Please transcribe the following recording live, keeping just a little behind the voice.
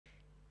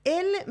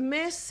El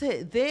mes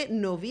de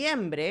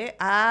noviembre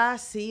ha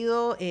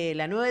sido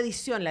la nueva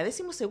edición, la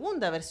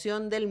decimosegunda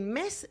versión del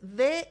Mes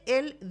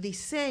del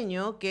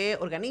Diseño que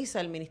organiza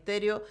el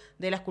Ministerio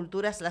de las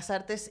Culturas, las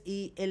Artes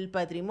y el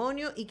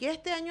Patrimonio y que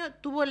este año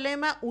tuvo el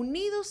lema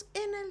Unidos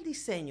en el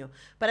Diseño.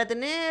 Para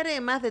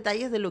tener más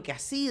detalles de lo que ha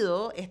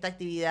sido esta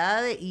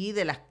actividad y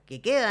de las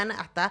que quedan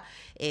hasta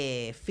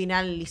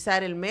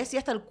finalizar el mes y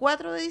hasta el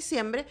 4 de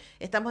diciembre,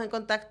 estamos en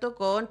contacto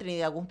con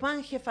Trinidad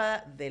Guzmán,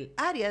 jefa del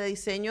área de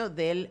diseño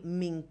del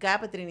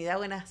MINCAP. Trinidad,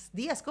 buenos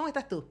días, ¿cómo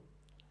estás tú?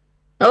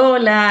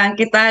 Hola,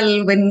 ¿qué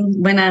tal?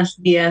 Buenos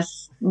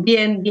días.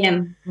 Bien,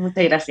 bien,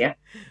 muchas gracias.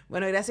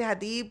 Bueno, gracias a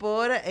ti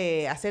por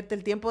hacerte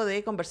el tiempo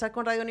de conversar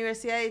con Radio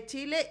Universidad de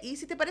Chile y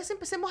si te parece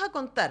empecemos a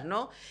contar,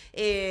 ¿no?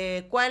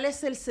 ¿Cuál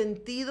es el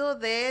sentido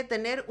de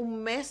tener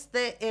un mes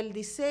del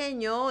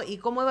diseño y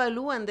cómo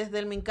evalúan desde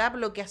el MINCAP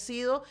lo que ha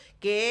sido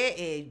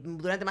que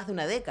durante más de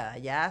una década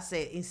ya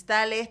se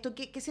instale esto?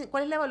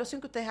 ¿Cuál es la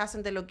evaluación que ustedes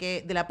hacen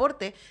de del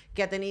aporte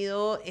que ha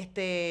tenido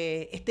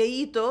este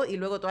hito y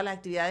luego todas las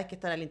actividades que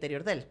están al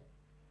interior de él?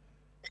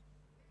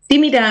 Sí,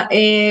 mira,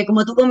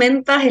 como tú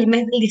comentas, el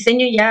mes del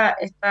diseño ya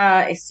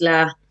está,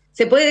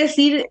 se puede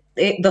decir,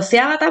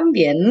 doceava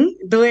también.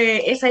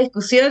 Tuve esa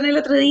discusión el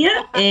otro día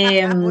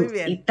Muy y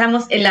bien.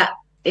 estamos en la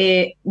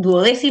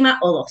duodécima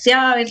o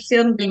doceava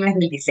versión del mes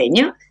del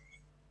diseño.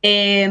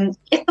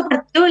 Esto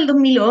partió el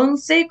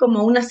 2011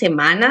 como una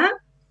semana,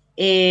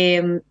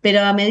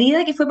 pero a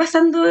medida que fue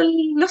pasando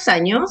los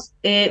años,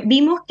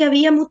 vimos que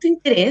había mucho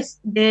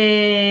interés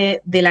de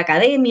la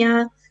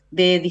academia,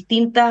 de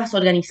distintas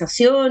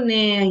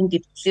organizaciones,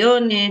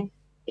 instituciones,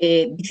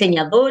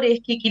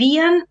 diseñadores que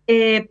querían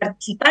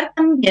participar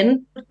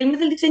también, porque el mes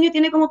del diseño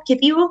tiene como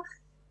objetivo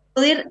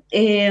poder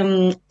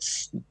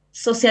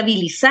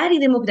sociabilizar y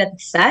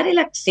democratizar el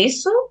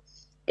acceso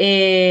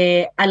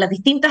a las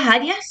distintas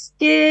áreas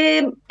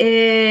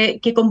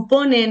que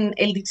componen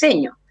el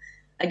diseño.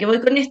 ¿A qué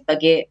voy con esto? A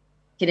que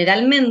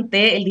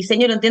generalmente el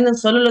diseño lo entienden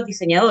solo los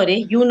diseñadores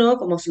y Ujú. uno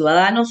como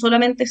ciudadano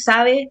solamente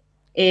sabe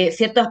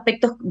ciertos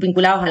aspectos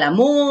vinculados a la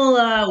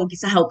moda o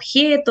quizás a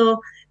objetos,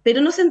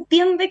 pero no se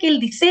entiende que el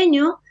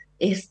diseño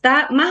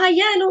está más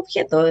allá de los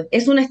objetos,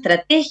 es una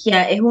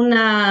estrategia, es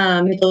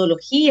una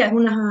metodología, es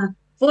una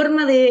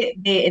forma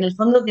en el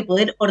fondo, de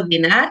poder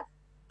ordenar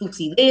tus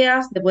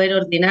ideas, de poder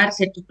ordenar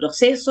ciertos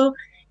procesos.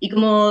 Y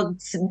como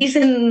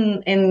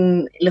dicen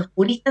en los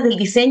puristas del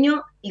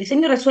diseño, el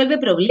diseño resuelve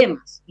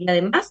problemas y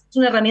además es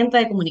una herramienta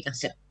de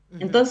comunicación.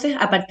 Ujú. Entonces,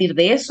 a partir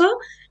de eso,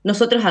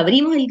 nosotros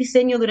abrimos el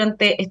diseño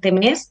durante este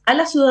mes a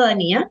la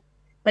ciudadanía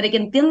para que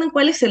entiendan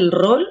cuál es el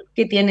rol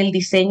que tiene el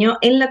diseño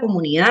en la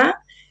comunidad,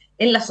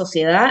 en la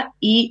sociedad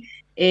y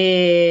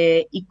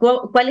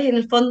cuál es en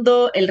el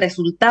fondo el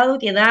resultado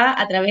que da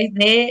a través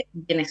de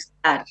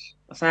bienestar.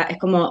 O sea, es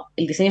como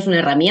el diseño es una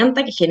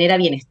herramienta que genera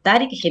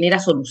bienestar y que genera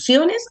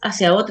soluciones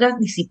hacia otras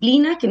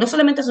disciplinas que no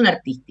solamente son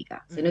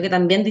artísticas, sino que Ujú.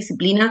 también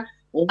disciplinas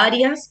o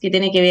áreas que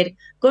tienen que ver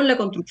con la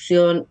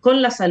construcción,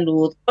 con la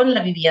salud, con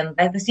la vivienda.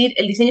 Es decir,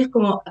 el diseño es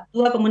como,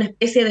 actúa como una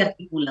especie de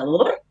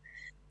articulador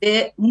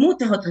de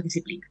muchas otras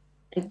disciplinas.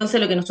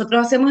 Entonces, lo que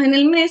nosotros hacemos en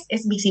el mes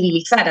es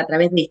visibilizar a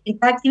través de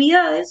distintas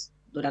actividades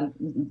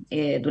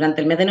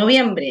durante el mes de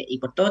noviembre y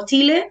por todo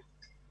Chile,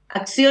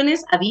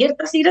 acciones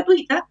abiertas y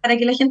gratuitas para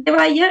que la gente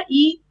vaya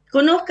y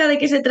conozca de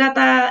qué se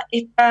trata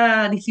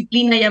esta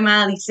disciplina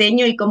llamada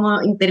diseño y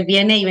cómo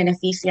interviene y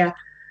beneficia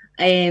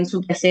en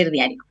su quehacer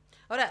diario.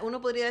 Ahora,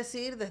 uno podría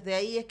decir desde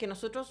ahí es que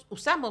nosotros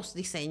usamos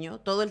diseño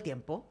todo el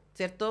tiempo,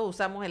 ¿cierto?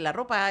 Usamos en la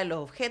ropa, en los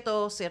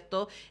objetos,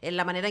 ¿cierto? En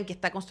la manera en que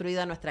está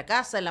construida nuestra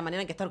casa, en la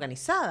manera en que está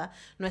organizada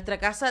nuestra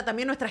casa,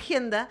 también nuestra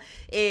agenda,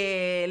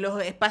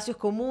 los espacios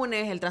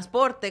comunes, el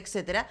transporte,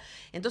 etcétera.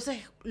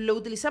 Entonces, lo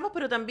utilizamos,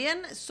 pero también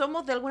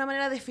somos de alguna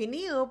manera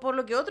definidos por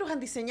lo que otros han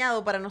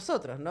diseñado para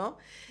nosotros, ¿no?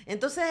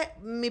 Entonces,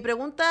 mi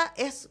pregunta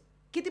es,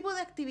 ¿qué tipo de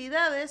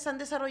actividades han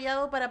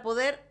desarrollado para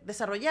poder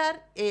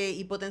desarrollar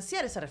y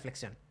potenciar esa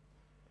reflexión?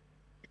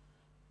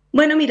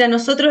 Bueno, mira,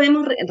 nosotros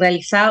hemos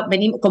realizado,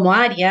 venimos, como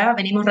área,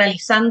 venimos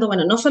realizando,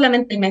 bueno, no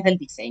solamente el mes del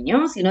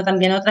diseño, sino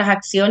también otras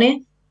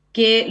acciones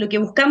que lo que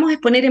buscamos es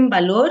poner en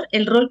valor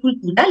el rol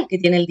cultural que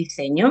tiene el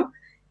diseño.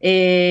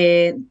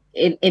 En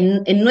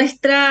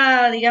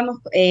nuestra, digamos,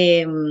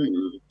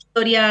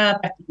 historia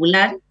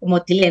particular como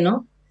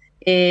chileno,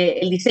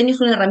 el diseño es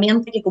una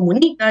herramienta que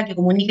comunica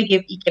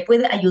y que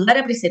puede ayudar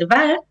a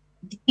preservar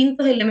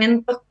distintos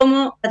elementos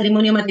como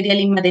patrimonio material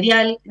e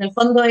inmaterial. En el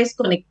fondo es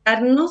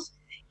conectarnos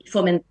y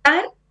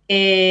fomentar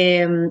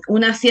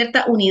una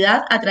cierta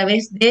unidad a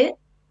través de,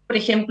 por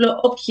ejemplo,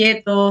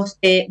 objetos,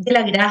 de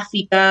la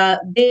gráfica,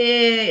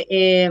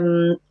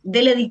 del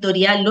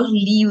editorial, los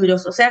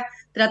libros, o sea,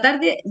 tratar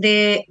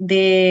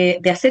de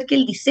hacer que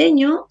el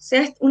diseño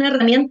sea una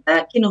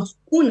herramienta que nos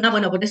una,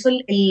 bueno, por eso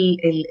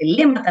el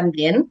lema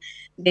también,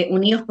 de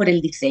Unidos por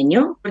el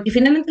Diseño, porque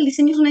finalmente el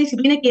diseño es una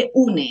disciplina que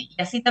une,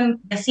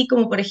 así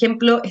como por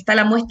ejemplo está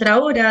la muestra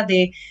ahora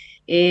de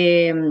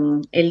eh,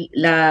 el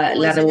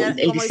Cómo diseño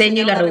y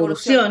diseñar la una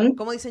revolución, revolución.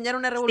 cómo diseñar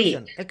una Sí,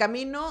 revolución. El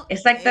camino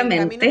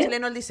exactamente,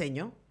 chileno al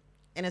diseño,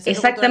 en el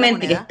Centro Cultural La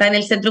exactamente, que Moneda. está en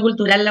el Centro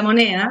Cultural La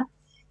Moneda.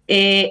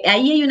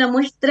 Ahí hay una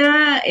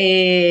muestra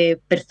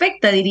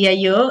perfecta, diría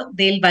yo,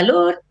 del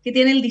valor que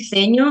tiene el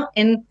diseño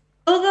en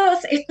todos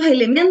estos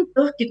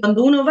elementos que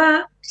cuando uno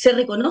va se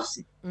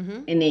reconoce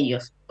Ujú. en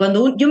ellos.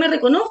 Cuando yo me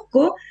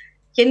reconozco,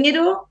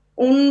 genero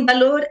un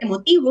valor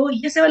emotivo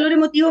y ese valor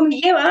emotivo me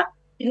lleva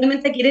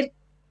finalmente a querer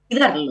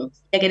cuidarlo,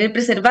 a querer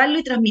preservarlo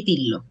y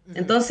transmitirlo. Ujú.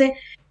 Entonces,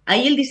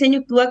 ahí el diseño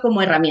actúa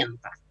como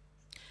herramienta.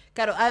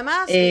 Claro,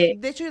 además, Eh,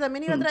 de hecho yo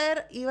también mm,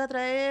 iba a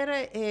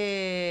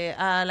traer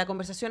a la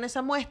conversación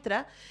esa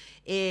muestra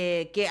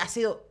que ha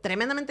sido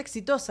tremendamente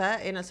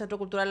exitosa en el Centro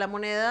Cultural La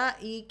Moneda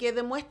y que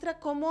demuestra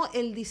cómo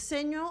el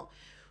diseño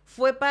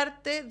fue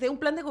parte de un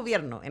plan de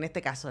gobierno, en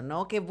este caso,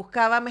 ¿no? Que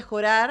buscaba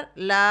mejorar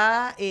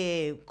la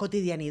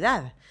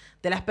cotidianidad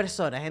de las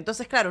personas.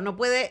 Entonces, claro, uno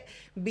puede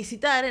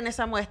visitar en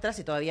esa muestra,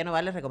 si todavía no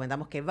va, les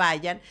recomendamos que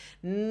vayan,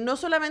 no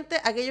solamente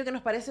aquello que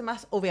nos parece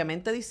más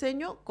obviamente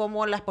diseño,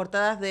 como las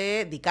portadas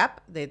de DICAP,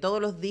 de todos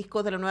los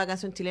discos de la nueva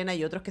canción chilena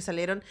y otros que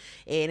salieron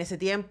en ese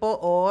tiempo,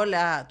 o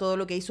todo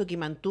lo que hizo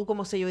Kimantú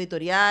como sello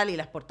editorial y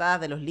las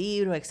portadas de los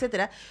libros,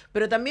 etcétera.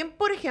 Pero también,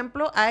 por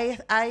ejemplo,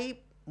 hay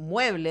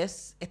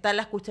muebles, están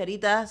las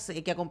cucharitas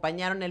que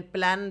acompañaron el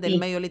plan del sí,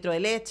 medio litro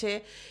de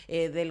leche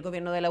del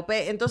gobierno de la UP.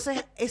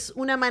 Entonces, es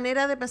una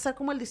manera de pensar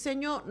cómo el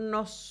diseño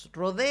nos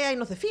rodea y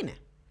nos define.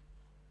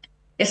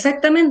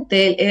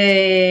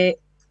 exactamente.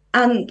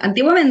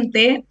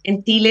 Antiguamente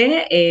en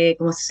Chile,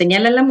 como se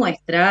señala en la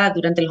muestra,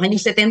 durante los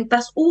años 70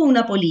 hubo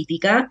una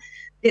política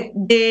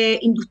de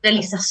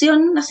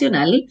industrialización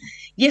nacional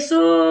y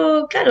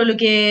eso, claro, lo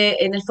que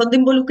en el fondo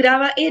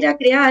involucraba era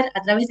crear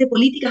a través de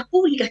políticas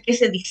públicas que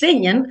se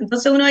diseñan.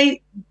 Entonces uno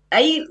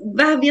ahí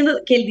vas viendo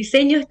que el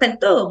diseño está en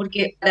todo,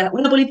 porque para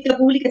una política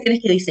pública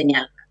tienes que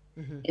diseñar.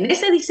 Uh -huh. En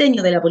ese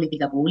diseño de la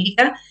política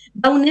pública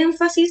va un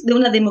énfasis de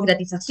una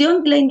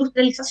democratización de la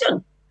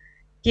industrialización,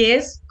 que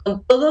es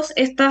con todos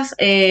estos,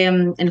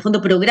 en el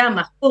fondo,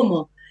 programas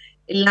como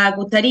la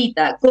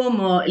cucharita,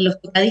 como los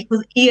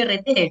tocadiscos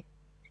IRT,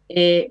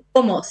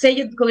 como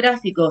sellos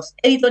discográficos,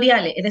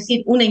 editoriales, es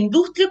decir, una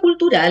industria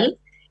cultural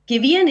que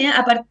viene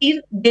a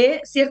partir de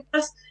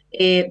ciertas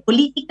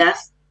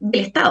políticas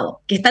del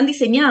Estado, que están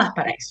diseñadas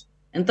para eso.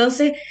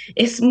 Entonces,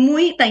 es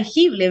muy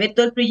tangible ver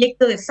todo el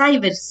proyecto de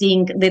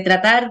CyberSync, de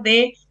tratar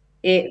de,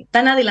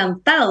 tan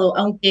adelantado,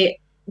 aunque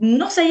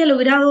no se haya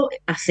logrado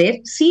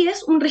hacer, sí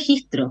es un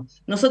registro.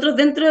 Nosotros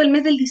dentro del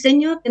mes del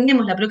diseño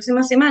tenemos la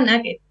próxima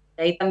semana, que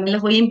ahí también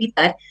los voy a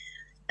invitar,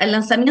 al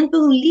lanzamiento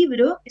de un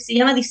libro que se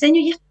llama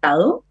Diseño y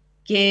Estado,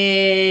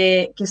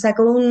 que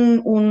sacó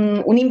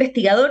un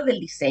investigador del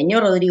diseño,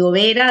 Rodrigo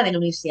Vera, de la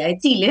Universidad de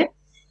Chile,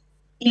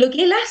 y lo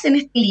que él hace en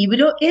este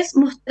libro es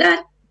mostrar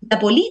la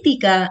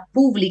política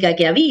pública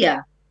que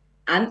había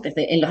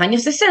en los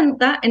años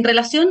 60 en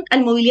relación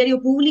al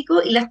mobiliario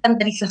público y la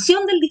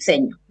estandarización del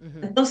diseño. Uh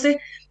 -huh. Entonces,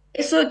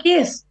 ¿eso qué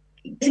es?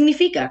 ¿Qué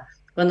significa?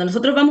 Cuando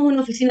nosotros vamos a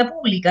una oficina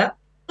pública,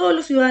 todos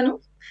los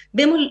ciudadanos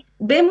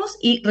vemos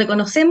y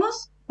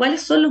reconocemos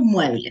cuáles son los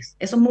muebles.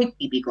 Eso es muy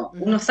típico.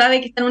 Uh Uno -huh. sabe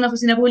que está en una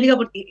oficina pública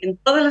porque en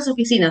todas las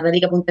oficinas de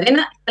Arica Punta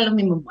Arenas están los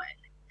mismos muebles.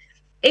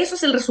 Eso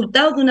es el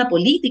resultado de una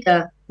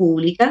política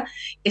pública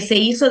que se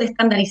hizo de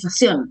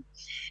estandarización.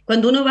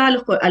 Cuando uno va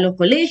a los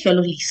colegios, a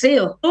los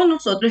liceos, todos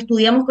nosotros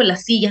estudiamos con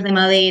las sillas de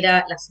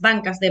madera, las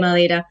bancas de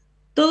madera.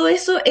 Todo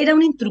eso era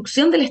una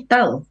instrucción del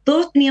Estado.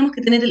 Todos teníamos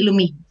que tener lo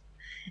mismo.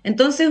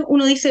 Entonces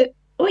uno dice,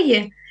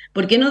 oye,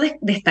 ¿por qué no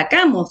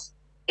destacamos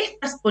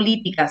estas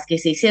políticas que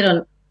se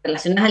hicieron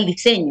relacionadas al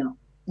diseño,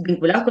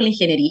 vinculadas con la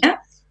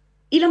ingeniería,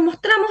 y las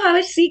mostramos a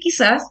ver si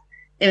quizás,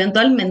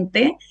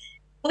 eventualmente,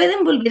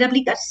 pueden volver a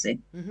aplicarse?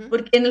 Uh -huh.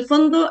 Porque en el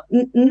fondo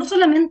no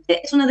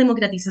solamente es una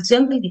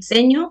democratización del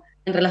diseño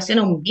en relación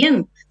a un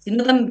bien,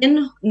 sino también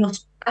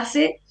nos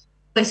hace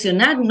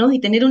cohesionarnos y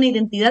tener una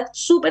identidad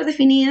súper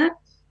definida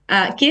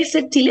a qué es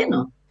ser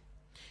chileno,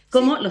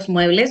 como Sí, los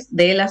muebles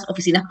de las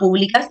oficinas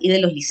públicas y de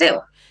los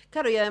liceos.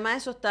 claro, y además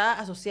eso está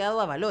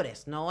asociado a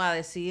valores, ¿no? A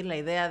decir la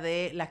idea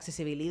de la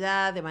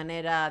accesibilidad de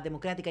manera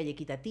democrática y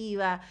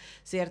equitativa,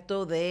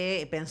 ¿cierto?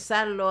 De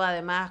pensarlo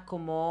además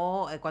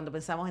como cuando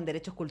pensamos en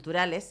derechos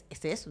culturales,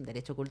 ese es un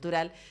derecho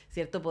cultural,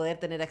 ¿cierto? Poder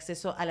tener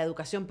acceso a la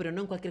educación, pero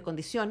no en cualquier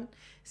condición,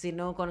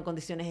 sino con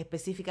condiciones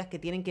específicas que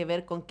tienen que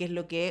ver con qué es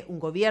lo que un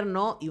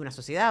gobierno y una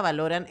sociedad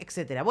valoran,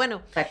 etcétera.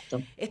 Bueno,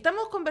 Exacto.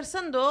 estamos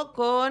conversando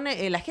con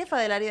la jefa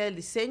del área del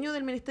diseño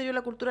del Ministerio de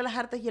la Cultura, las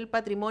Artes y el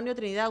Patrimonio,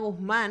 Trinidad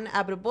Guzmán,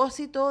 a propósito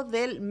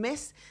del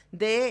mes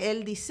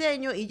del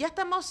diseño, y ya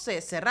estamos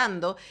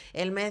cerrando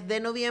el mes de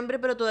noviembre,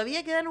 pero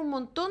todavía quedan un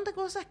montón de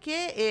cosas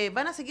que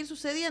van a seguir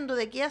sucediendo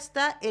de aquí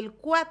hasta el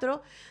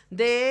 4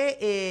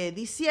 de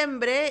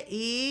diciembre,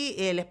 y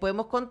les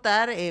podemos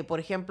contar, por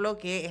ejemplo,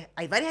 que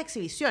hay varias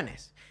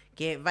exhibiciones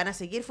que van a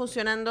seguir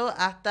funcionando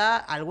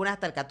algunas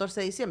hasta el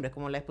 14 de diciembre,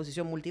 como la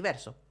exposición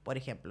Multiverso, por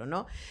ejemplo,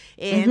 ¿no?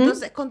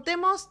 Entonces,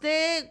 contemos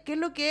de qué es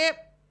lo que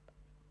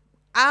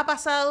ha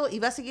pasado y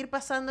va a seguir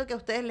pasando que a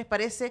ustedes les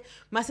parece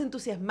más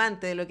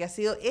entusiasmante de lo que ha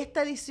sido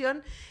esta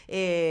edición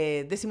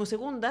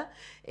decimosegunda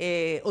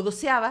o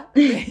doceava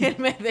del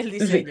mes del Sí.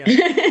 diseño.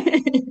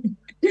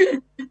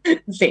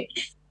 Sí.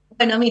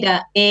 Bueno,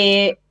 mira,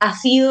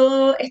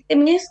 este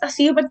mes ha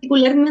sido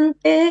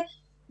particularmente,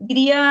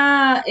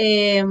 diría,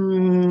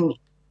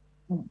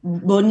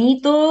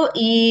 bonito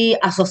y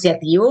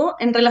asociativo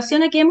en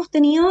relación a que hemos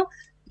tenido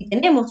y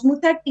tenemos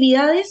muchas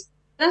actividades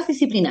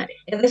transdisciplinares,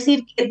 es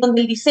decir, que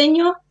donde el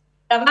diseño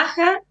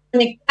trabaja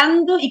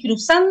conectando y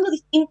cruzando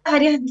distintas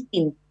áreas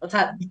distintas, o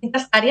sea,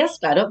 distintas áreas,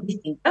 claro,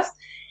 distintas.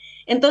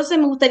 Entonces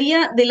me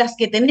gustaría, de las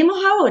que tenemos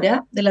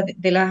ahora,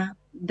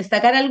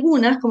 destacar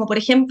algunas, como por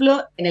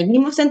ejemplo, en el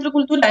mismo centro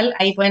cultural,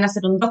 ahí pueden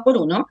hacer un 2 por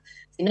 1.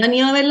 Si no han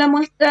ido a ver la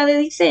muestra de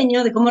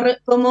diseño, de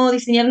cómo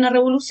diseñar una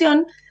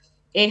revolución,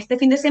 este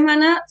fin de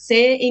semana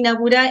se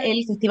inaugura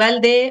el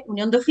Festival de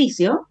Unión de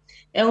Oficio.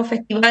 Es un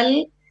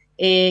festival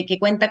que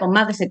cuenta con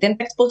más de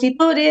 70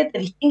 expositores de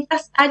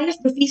distintas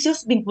áreas de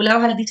oficios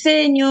vinculados al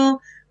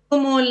diseño,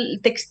 como el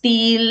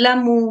textil, la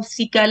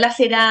música, la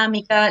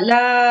cerámica,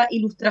 la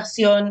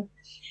ilustración.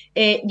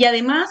 Y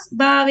además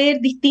va a haber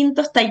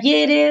distintos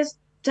talleres,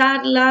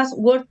 charlas,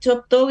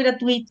 workshops, todo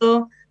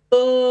gratuito,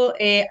 todo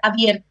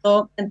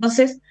abierto.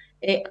 Entonces,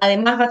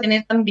 además va a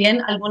tener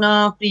también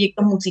algunos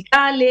proyectos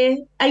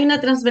musicales. Hay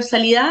una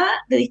transversalidad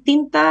de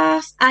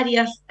distintas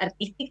áreas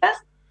artísticas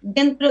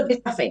dentro de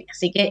esta feria.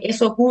 Así que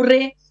eso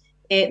ocurre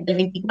del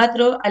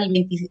 24 al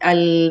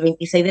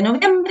 26 de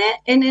noviembre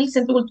en el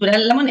Centro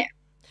Cultural La Moneda.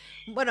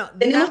 Bueno,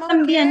 Tenemos digamos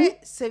también, que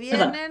se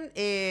perdón,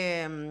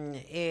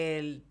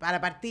 vienen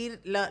para partir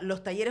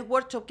los talleres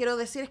workshop, quiero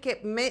decir es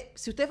que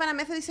si ustedes van a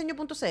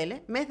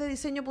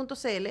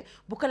mesdediseño.cl,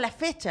 buscan la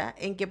fecha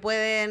en que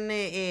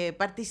pueden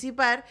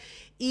participar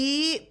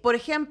y, por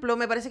ejemplo,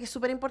 me parece que es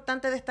súper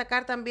importante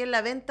destacar también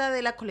la venta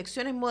de las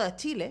colecciones Moda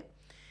Chile,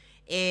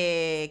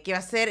 que va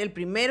a ser el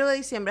 1 de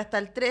diciembre hasta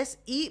el 3.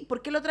 ¿Y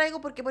por qué lo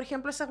traigo? Porque, por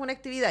ejemplo, esa es una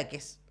actividad que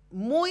es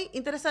muy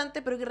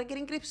interesante, pero que requiere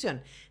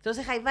inscripción.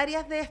 Entonces hay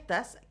varias de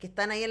estas que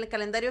están ahí en el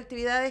calendario de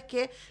actividades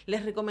que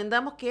les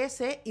recomendamos que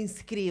se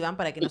inscriban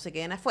para que no se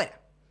queden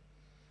afuera.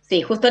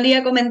 sí, justo le iba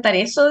a comentar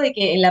eso, de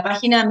que en la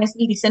página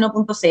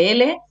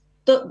mesdeldiceno.cl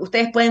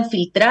ustedes pueden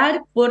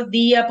filtrar por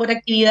día, por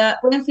actividad,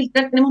 pueden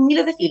filtrar, tenemos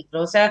miles de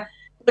filtros, o sea,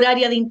 por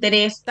área de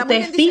interés, Está muy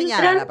ustedes bien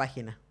diseñada filtran. la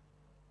página.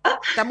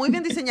 Está muy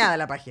bien diseñada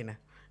la página.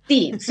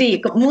 Sí,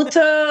 sí, con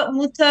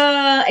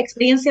mucha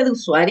experiencia de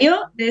usuario,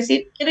 de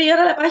decir, quiero llegar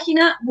a la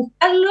página,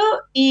 buscarlo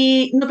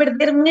y no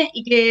perderme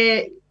y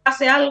que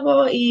pase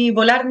algo y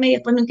volarme y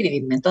después no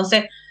inscribirme.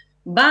 Entonces,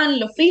 van,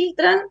 lo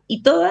filtran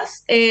y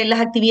todas las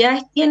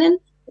actividades tienen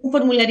un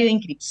formulario de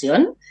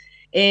inscripción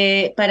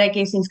para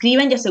que se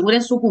inscriban y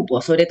aseguren su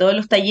cupo, sobre todo en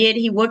los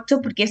talleres y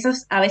workshops, porque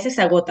esos a veces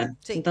se agotan.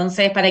 Sí.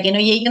 Entonces, para que no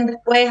lleguen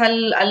después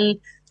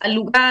al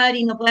lugar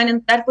y no puedan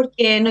entrar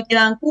porque no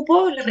quedan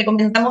cupos, les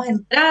recomendamos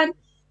entrar.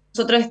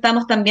 Nosotros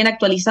estamos también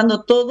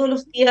actualizando todos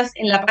los días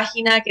en la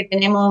página que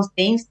tenemos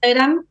de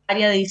Instagram,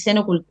 área de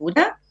diseño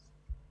cultura,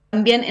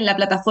 también en la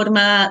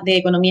plataforma de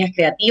economías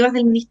creativas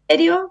del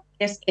Ministerio,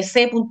 que es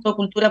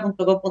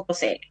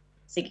ec.cultura.gov.cl.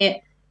 Así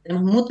que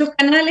tenemos muchos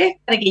canales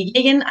para que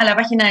lleguen a la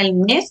página del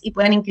mes y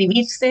puedan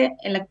inscribirse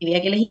en la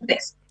actividad que les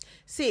interese.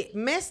 Sí,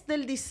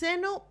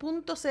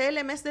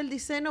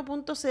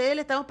 mesdeldiceno.cl.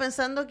 Estamos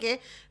pensando que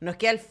nos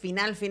queda el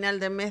final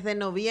del mes de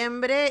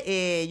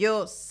noviembre.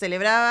 Yo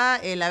celebraba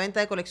la venta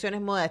de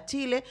colecciones Moda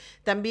Chile.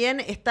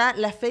 También está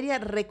la feria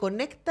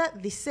Reconecta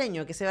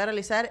Diseño, que se va a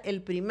realizar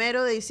el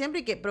 1 de diciembre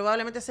y que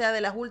probablemente sea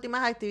de las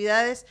últimas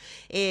actividades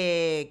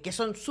que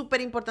son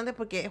súper importantes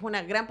porque es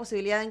una gran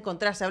posibilidad de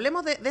encontrarse.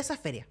 Hablemos de esa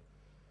feria.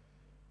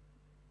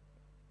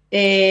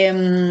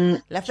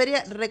 La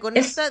feria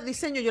Reconecta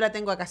Diseño, yo la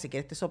tengo acá, si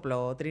quieres te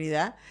soplo,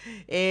 Trinidad.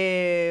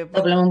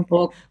 Hablamos un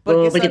poco,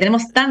 Porque porque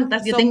tenemos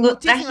tantas, yo tengo,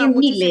 traje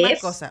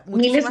muchísimas cosas,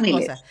 miles, muchísimas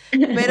miles. cosas.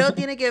 Pero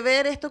tiene que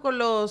ver esto con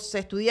los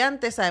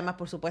estudiantes, además,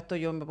 por supuesto,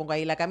 yo me pongo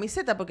ahí la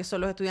camiseta porque son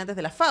los estudiantes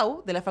de la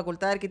FAU, de la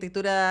Facultad de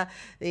Arquitectura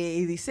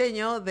y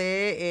Diseño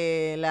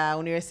de la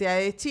Universidad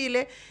de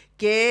Chile,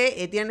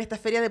 que tienen esta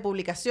feria de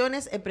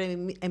publicaciones,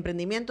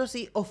 emprendimientos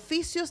y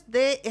oficios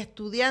de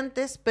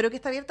estudiantes, pero que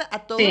está abierta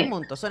a todo el Sí,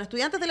 mundo. Son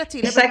estudiantes de la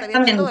Chile, pero está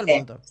abierta a todo el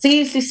exactamente. mundo.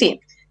 Sí, sí,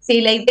 sí. Sí,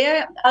 la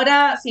idea,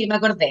 ahora sí me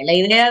acordé, la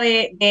idea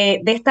de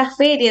esta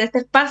feria, de este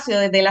espacio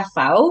desde la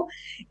FAO,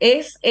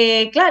 es,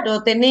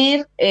 claro,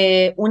 tener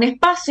un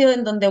espacio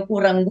en donde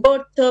ocurran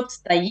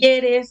workshops,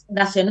 talleres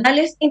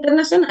nacionales e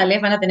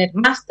internacionales, van a tener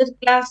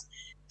masterclass,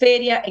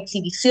 feria,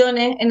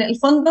 exhibiciones, en el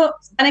fondo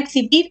van a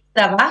exhibir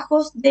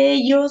trabajos de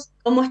ellos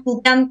como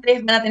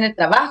estudiantes, van a tener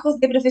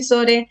trabajos de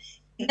profesores,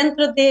 y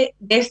dentro de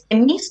este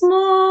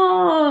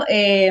mismo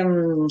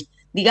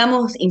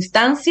digamos,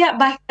 instancia,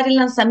 va a estar el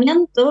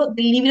lanzamiento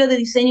del libro de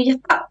diseño y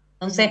esta.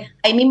 Entonces,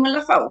 ahí mismo en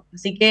la FAO.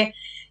 Así que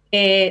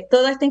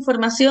toda esta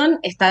información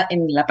está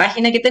en la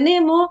página que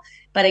tenemos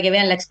para que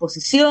vean la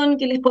exposición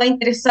que les pueda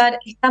interesar.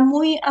 Está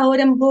muy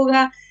ahora en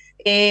boga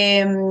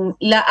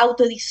la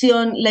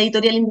autoedición, la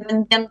editorial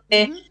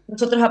independiente.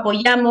 Nosotros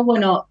apoyamos,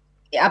 bueno,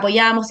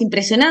 apoyábamos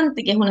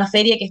Impresionante, que es una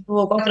feria que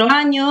estuvo 4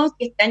 años,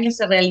 que este año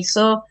se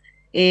realizó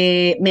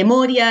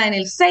memoria en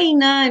el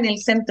SEINA, en el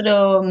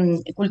Centro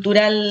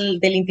Cultural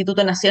del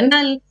Instituto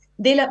Nacional,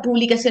 de las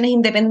publicaciones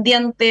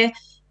independientes.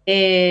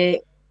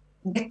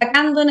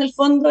 destacando en el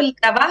fondo el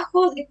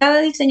trabajo de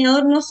cada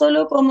diseñador, no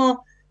solo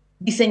como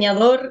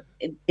diseñador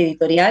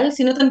editorial,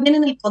 sino también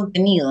en el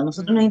contenido. A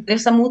nosotros nos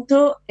interesa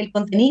mucho el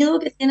contenido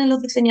que tienen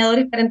los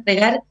diseñadores para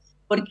entregar,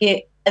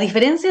 porque a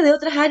diferencia de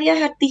otras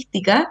áreas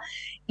artísticas,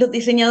 los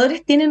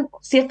diseñadores tienen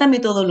cierta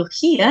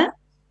metodología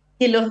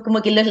que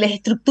como que les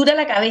estructura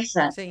la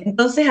cabeza. Sí.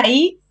 Entonces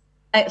ahí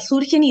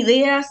surgen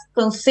ideas,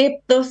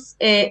 conceptos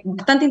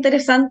bastante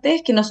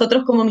interesantes que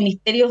nosotros como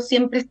ministerio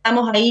siempre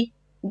estamos ahí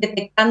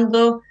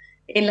detectando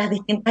en las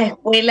distintas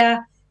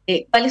escuelas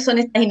cuáles son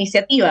estas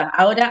iniciativas.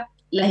 Ahora,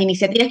 las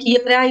iniciativas que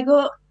yo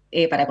traigo,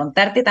 para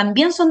contarte,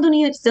 también son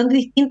son de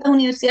distintas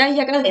universidades y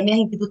academias,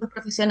 institutos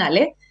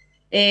profesionales,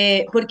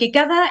 porque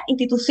cada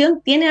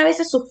institución tiene a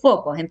veces sus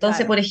focos. Entonces,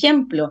 Claro. por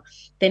ejemplo,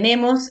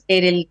 tenemos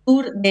el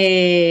tour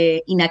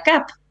de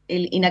INACAP.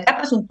 El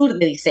INACAP es un tour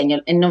de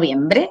diseño en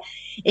noviembre.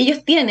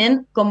 Ellos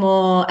tienen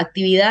como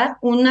actividad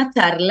una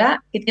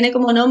charla que tiene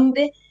como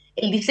nombre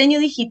El diseño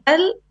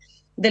digital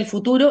del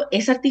futuro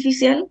es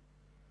artificial,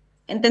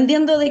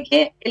 entendiendo de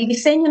que el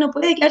diseño no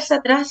puede quedarse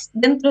atrás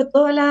dentro de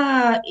todos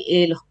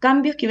los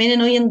cambios que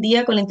vienen hoy en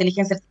día con la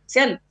inteligencia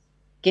artificial,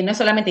 que no es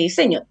solamente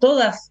diseño,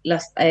 todas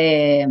las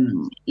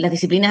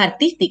disciplinas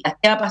artísticas.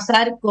 ¿Qué va a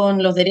pasar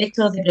con los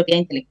derechos de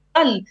propiedad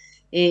intelectual?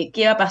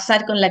 ¿Qué va a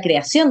pasar con la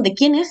creación? ¿De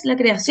quién es la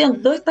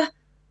creación? Todas estas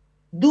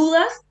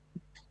dudas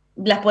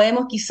las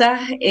podemos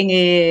quizás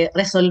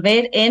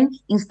resolver en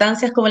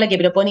instancias como la que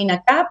propone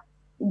INACAP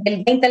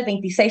del 20 al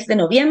 26 de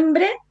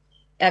noviembre,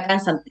 acá en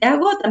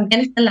Santiago.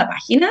 También está en la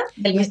página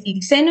del Mes del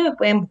Diseño,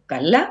 pueden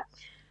buscarla.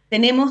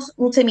 Tenemos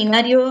un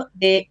seminario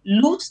de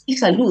luz y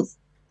salud.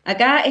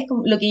 Acá es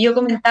lo que yo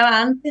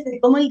comentaba antes de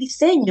cómo el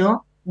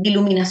diseño de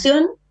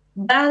iluminación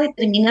va a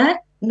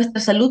determinar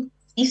nuestra salud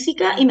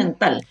física y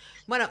mental.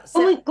 Bueno,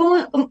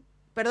 ¿Cómo?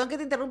 perdón que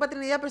te interrumpa,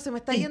 Trinidad, pero se me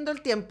está Sí, yendo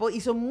el tiempo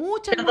y son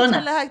muchas perdona,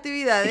 las es que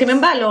me actividades.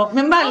 embalo.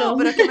 No,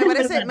 pero es que me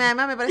parece,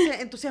 además me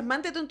parece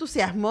entusiasmante tu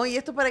entusiasmo, y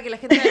esto para que la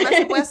gente además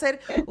se pueda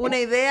hacer una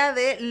idea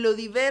de lo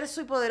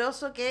diverso y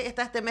poderoso que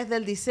está este mes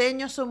del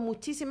diseño. Son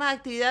muchísimas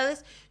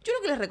actividades. Yo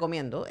lo que les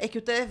recomiendo es que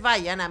ustedes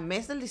vayan a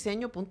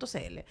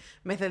mesdeldiseño.cl,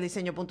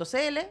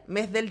 mesdeldiseño.cl,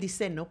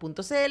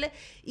 mesdeldiseño.cl,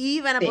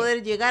 y van a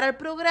poder llegar al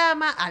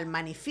programa, al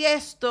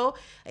manifiesto,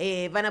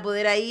 van a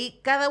poder ahí,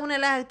 cada una de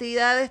las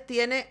actividades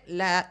tiene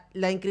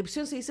la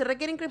inscripción. Si se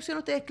requiere inscripción,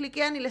 ustedes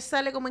cliquean y les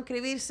sale cómo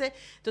inscribirse.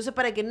 Entonces,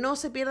 para que no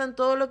se pierdan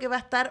todo lo que va a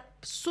estar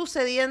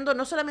sucediendo,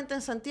 no solamente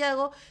en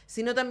Santiago,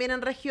 sino también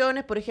en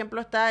regiones. Por ejemplo,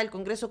 está el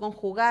Congreso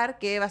Conjugar,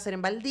 que va a ser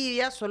en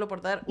Valdivia, solo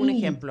por dar un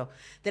ejemplo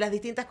de las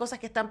distintas cosas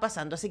que están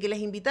pasando. Así que les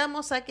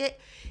invitamos a que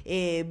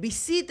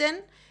visiten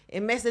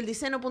en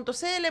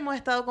mesdeldiseño.cl. Hemos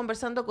estado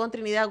conversando con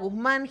Trinidad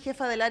Guzmán,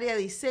 jefa del área de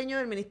diseño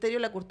del Ministerio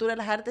de la Cultura,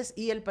 las Artes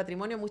y el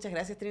Patrimonio. Muchas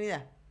gracias,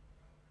 Trinidad.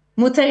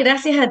 Muchas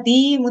gracias a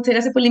ti, muchas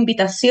gracias por la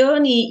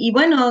invitación y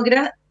bueno,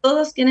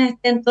 todos quienes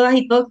estén, todas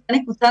y todos que están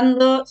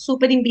escuchando,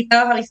 súper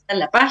invitados a visitar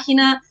la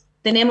página.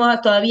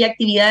 Tenemos todavía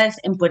actividades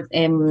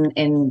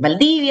en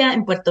Valdivia,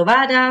 en Puerto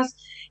Varas,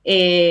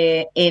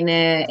 en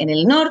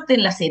el norte,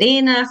 en La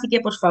Serena, así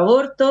que por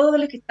favor, todos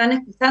los que están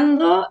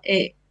escuchando,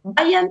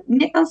 vayan,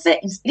 métanse,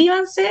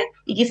 inscríbanse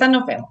y quizás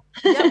nos vemos.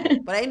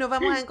 Ya, por ahí nos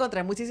vamos a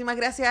encontrar. Muchísimas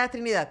gracias,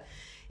 Trinidad.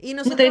 Y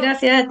nosotros, muchas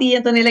gracias a ti,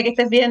 Antonella, que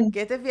estés bien.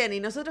 que estés bien.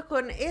 Y nosotros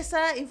con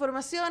esa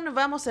información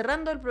vamos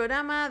cerrando el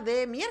programa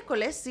de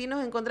miércoles y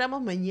nos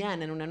encontramos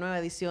mañana en una nueva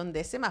edición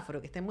de Semáforo.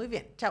 Que estén muy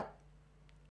bien. Chao.